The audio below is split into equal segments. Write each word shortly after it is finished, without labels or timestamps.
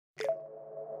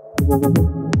As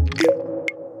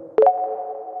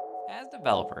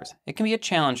developers, it can be a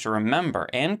challenge to remember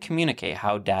and communicate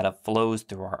how data flows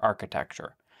through our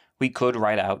architecture. We could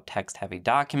write out text-heavy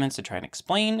documents to try and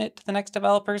explain it to the next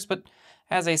developers, but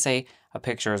as they say, a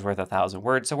picture is worth 1,000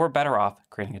 words, so we're better off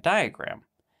creating a diagram.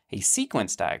 A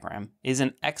sequence diagram is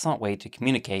an excellent way to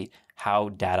communicate how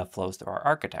data flows through our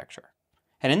architecture.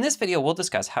 And in this video, we'll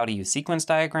discuss how to use sequence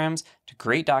diagrams to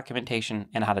create documentation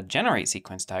and how to generate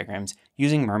sequence diagrams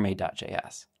using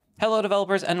mermaid.js. Hello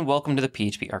developers and welcome to the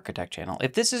PHP Architect channel.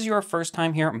 If this is your first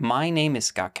time here, my name is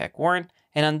Scott Keck-Warren,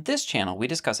 and on this channel we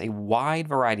discuss a wide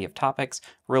variety of topics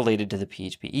related to the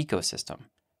PHP ecosystem.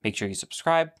 Make sure you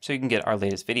subscribe so you can get our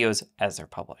latest videos as they're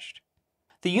published.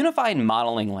 The Unified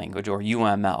Modeling Language, or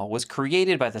UML, was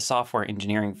created by the software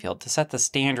engineering field to set the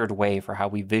standard way for how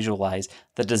we visualize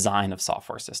the design of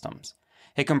software systems.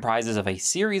 It comprises of a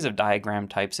series of diagram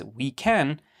types that we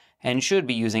can and should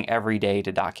be using every day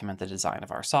to document the design of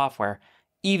our software,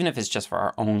 even if it's just for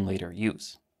our own later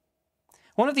use.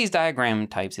 One of these diagram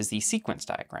types is the sequence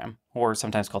diagram, or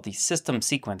sometimes called the system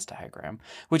sequence diagram,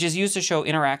 which is used to show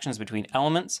interactions between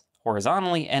elements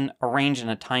horizontally and arranged in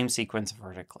a time sequence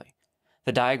vertically.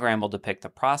 The diagram will depict the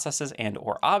processes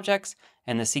and/or objects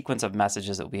and the sequence of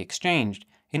messages that will be exchanged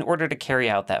in order to carry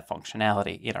out that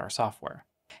functionality in our software.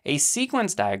 A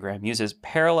sequence diagram uses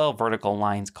parallel vertical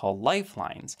lines called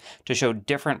lifelines to show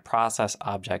different process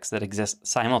objects that exist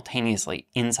simultaneously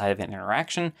inside of an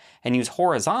interaction, and use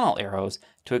horizontal arrows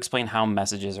to explain how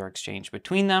messages are exchanged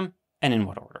between them and in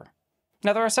what order.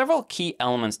 Now, there are several key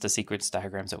elements to sequence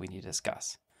diagrams that we need to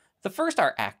discuss. The first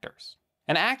are actors.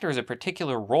 An actor is a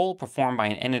particular role performed by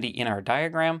an entity in our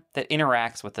diagram that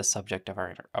interacts with the subject of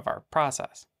our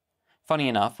process. Funny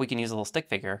enough, we can use a little stick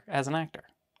figure as an actor.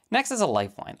 Next is a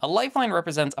lifeline. A lifeline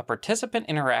represents a participant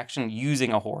interaction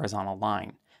using a horizontal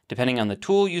line. Depending on the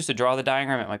tool used to draw the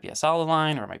diagram, it might be a solid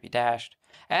line or it might be dashed.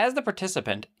 As the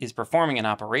participant is performing an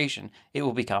operation, it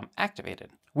will become activated.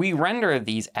 We render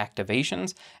these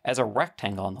activations as a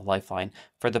rectangle on the lifeline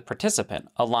for the participant,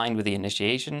 aligned with the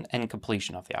initiation and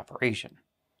completion of the operation.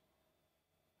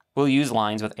 We'll use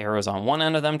lines with arrows on one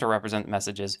end of them to represent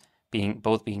messages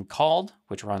both being called,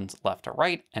 which runs left to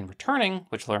right, and returning,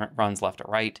 which runs left to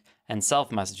right, and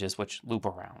self messages, which loop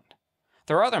around.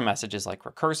 There are other messages like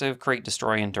recursive, create,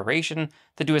 destroy, and duration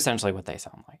that do essentially what they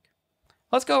sound like.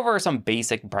 Let's go over some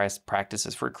basic best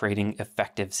practices for creating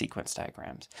effective sequence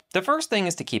diagrams. The first thing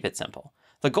is to keep it simple.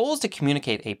 The goal is to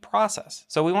communicate a process,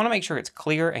 so we want to make sure it's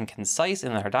clear and concise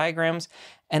in our diagrams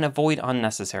and avoid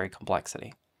unnecessary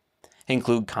complexity.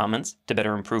 Include comments to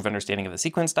better improve understanding of the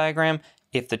sequence diagram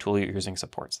if the tool you're using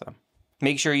supports them.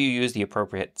 Make sure you use the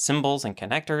appropriate symbols and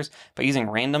connectors. By using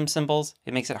random symbols,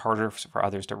 it makes it harder for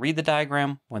others to read the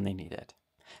diagram when they need it.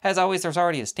 As always, there's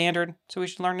already a standard, so we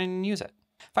should learn it and use it.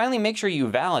 Finally, make sure you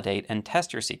validate and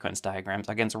test your sequence diagrams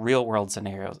against real-world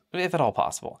scenarios, if at all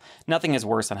possible. Nothing is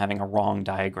worse than having a wrong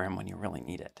diagram when you really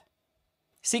need it.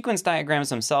 Sequence diagrams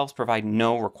themselves provide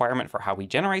no requirement for how we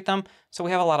generate them, so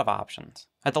we have a lot of options.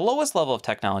 At the lowest level of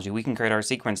technology, we can create our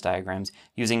sequence diagrams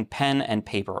using pen and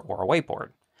paper or a whiteboard.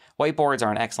 Whiteboards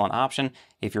are an excellent option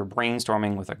if you're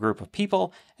brainstorming with a group of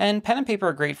people, and pen and paper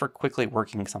are great for quickly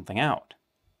working something out.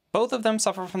 Both of them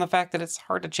suffer from the fact that it's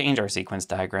hard to change our sequence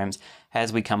diagrams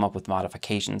as we come up with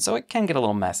modifications, so it can get a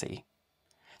little messy.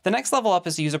 The next level up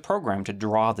is to use a program to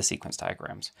draw the sequence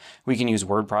diagrams. We can use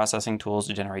word processing tools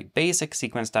to generate basic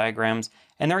sequence diagrams,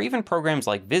 and there are even programs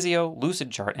like Visio,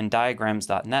 Lucidchart, and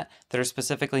Diagrams.net that are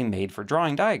specifically made for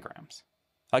drawing diagrams.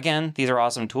 Again, these are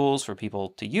awesome tools for people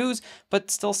to use, but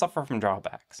still suffer from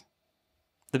drawbacks.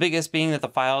 The biggest being that the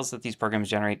files that these programs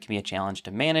generate can be a challenge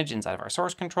to manage inside of our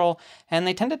source control, and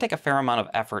they tend to take a fair amount of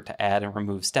effort to add and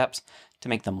remove steps to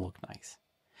make them look nice.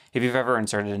 If you've ever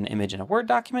inserted an image in a Word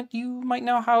document, you might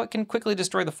know how it can quickly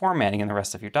destroy the formatting in the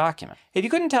rest of your document. If you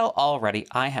couldn't tell already,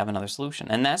 I have another solution,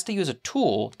 and that's to use a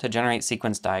tool to generate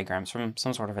sequence diagrams from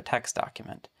some sort of a text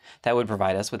document. That would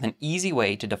provide us with an easy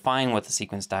way to define what the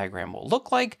sequence diagram will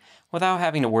look like without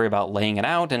having to worry about laying it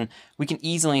out, and we can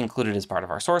easily include it as part of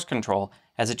our source control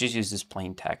as it just uses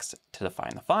plain text to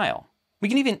define the file. We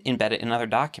can even embed it in other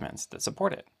documents that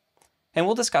support it. And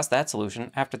we'll discuss that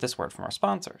solution after this word from our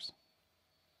sponsors.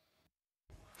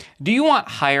 Do you want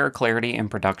higher clarity in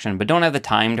production but don't have the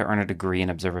time to earn a degree in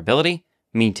observability?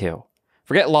 Me too.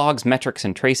 Forget logs, metrics,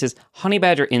 and traces.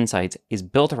 Honeybadger Insights is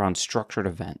built around structured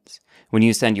events. When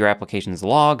you send your application's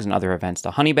logs and other events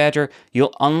to Honeybadger,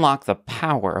 you'll unlock the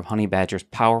power of Honeybadger's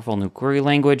powerful new query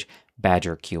language,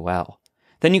 BadgerQL.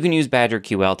 Then you can use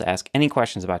BadgerQL to ask any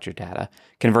questions about your data,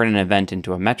 convert an event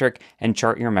into a metric, and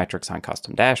chart your metrics on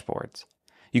custom dashboards.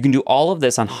 You can do all of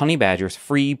this on Honeybadger's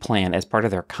free plan as part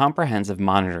of their comprehensive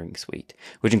monitoring suite,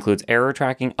 which includes error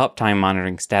tracking, uptime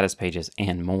monitoring, status pages,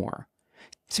 and more.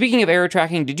 Speaking of error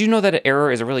tracking, did you know that an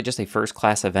error is really just a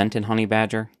first-class event in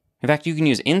Honeybadger? In fact, you can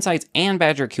use Insights and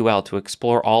BadgerQL to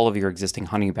explore all of your existing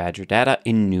Honeybadger data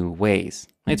in new ways.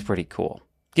 It's pretty cool.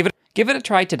 Give it a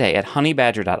try today at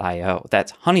honeybadger.io.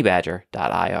 That's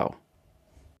honeybadger.io.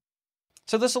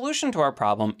 So the solution to our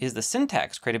problem is the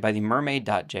syntax created by the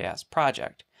mermaid.js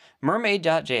project.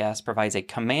 Mermaid.js provides a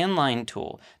command line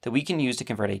tool that we can use to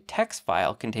convert a text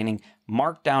file containing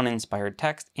markdown-inspired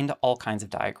text into all kinds of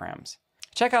diagrams.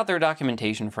 Check out their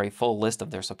documentation for a full list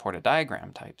of their supported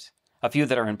diagram types. A few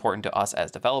that are important to us as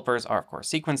developers are, of course,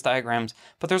 sequence diagrams,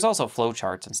 but there's also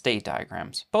flowcharts and state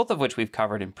diagrams, both of which we've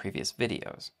covered in previous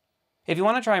videos. If you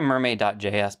want to try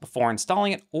mermaid.js before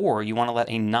installing it, or you want to let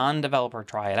a non-developer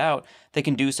try it out, they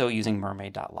can do so using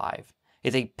mermaid.live.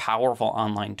 It's a powerful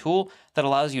online tool that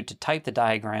allows you to type the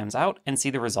diagrams out and see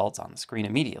the results on the screen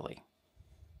immediately.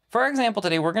 For our example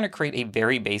today, we're going to create a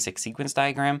very basic sequence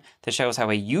diagram that shows how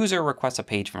a user requests a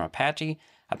page from Apache,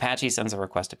 Apache sends a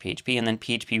request to PHP, and then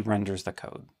PHP renders the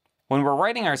code. When we're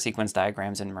writing our sequence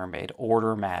diagrams in Mermaid,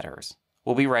 order matters.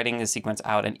 We'll be writing the sequence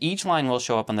out, and each line will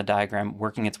show up on the diagram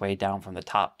working its way down from the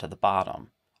top to the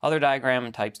bottom. Other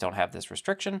diagram types don't have this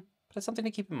restriction, but it's something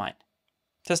to keep in mind.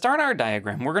 To start our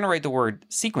diagram, we're going to write the word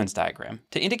sequence diagram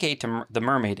to indicate to the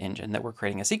Mermaid engine that we're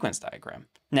creating a sequence diagram.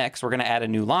 Next, we're going to add a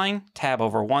new line, tab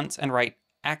over once, and write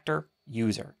actor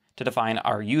user to define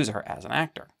our user as an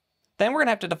actor. Then we're going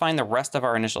to have to define the rest of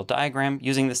our initial diagram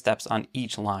using the steps on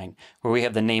each line, where we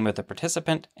have the name of the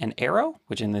participant, an arrow,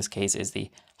 which in this case is the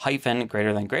hyphen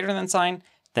greater than sign,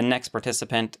 the next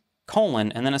participant,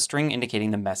 colon, and then a string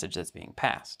indicating the message that's being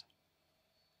passed.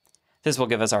 This will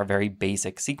give us our very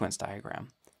basic sequence diagram.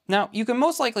 Now, you can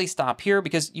most likely stop here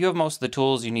because you have most of the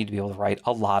tools you need to be able to write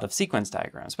a lot of sequence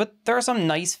diagrams, but there are some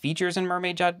nice features in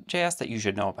mermaid.js that you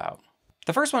should know about.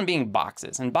 The first one being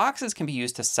boxes, and boxes can be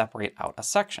used to separate out a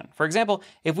section. For example,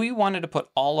 if we wanted to put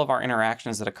all of our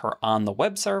interactions that occur on the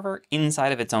web server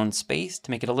inside of its own space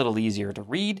to make it a little easier to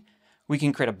read, we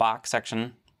can create a box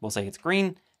section, we'll say it's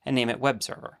green, and name it web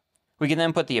server. We can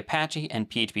then put the Apache and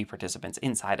PHP participants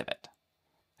inside of it.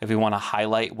 If we want to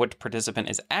highlight what participant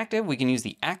is active, we can use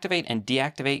the activate and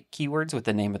deactivate keywords with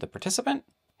the name of the participant.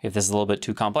 If this is a little bit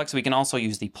too complex, we can also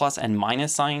use the plus and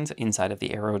minus signs inside of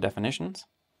the arrow definitions.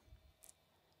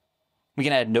 We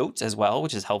can add notes as well,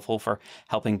 which is helpful for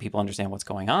helping people understand what's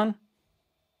going on.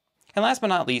 And last but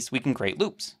not least, we can create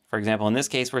loops. For example, in this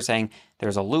case, we're saying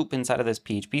there's a loop inside of this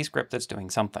PHP script that's doing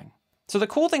something. So the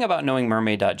cool thing about knowing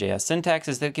mermaid.js syntax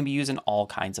is that it can be used in all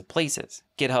kinds of places.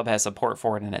 GitHub has support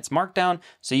for it in its Markdown,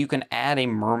 so you can add a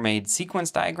mermaid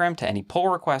sequence diagram to any pull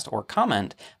request or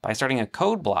comment by starting a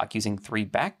code block using 3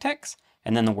 backticks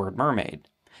and then the word mermaid.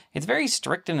 It's very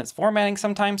strict in its formatting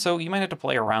sometimes, so you might have to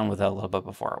play around with it a little bit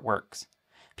before it works.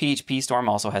 PHP Storm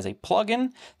also has a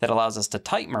plugin that allows us to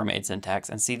type mermaid syntax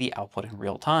and see the output in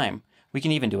real time. We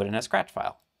can even do it in a scratch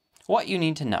file. What you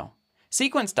need to know.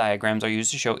 Sequence diagrams are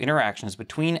used to show interactions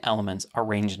between elements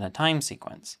arranged in a time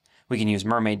sequence. We can use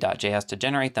mermaid.js to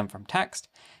generate them from text,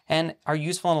 and are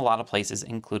useful in a lot of places,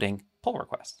 including pull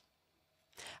requests.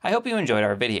 I hope you enjoyed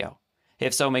our video.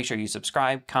 If so, make sure you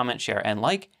subscribe, comment, share, and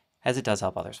like, as it does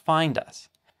help others find us.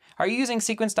 Are you using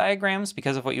sequence diagrams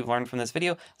because of what you've learned from this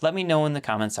video? Let me know in the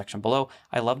comments section below.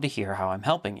 I love to hear how I'm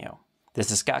helping you. This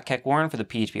is Scott Keck-Warren for the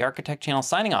PHP Architect channel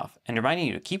signing off and reminding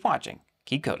you to keep watching,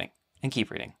 keep coding, and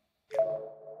keep reading.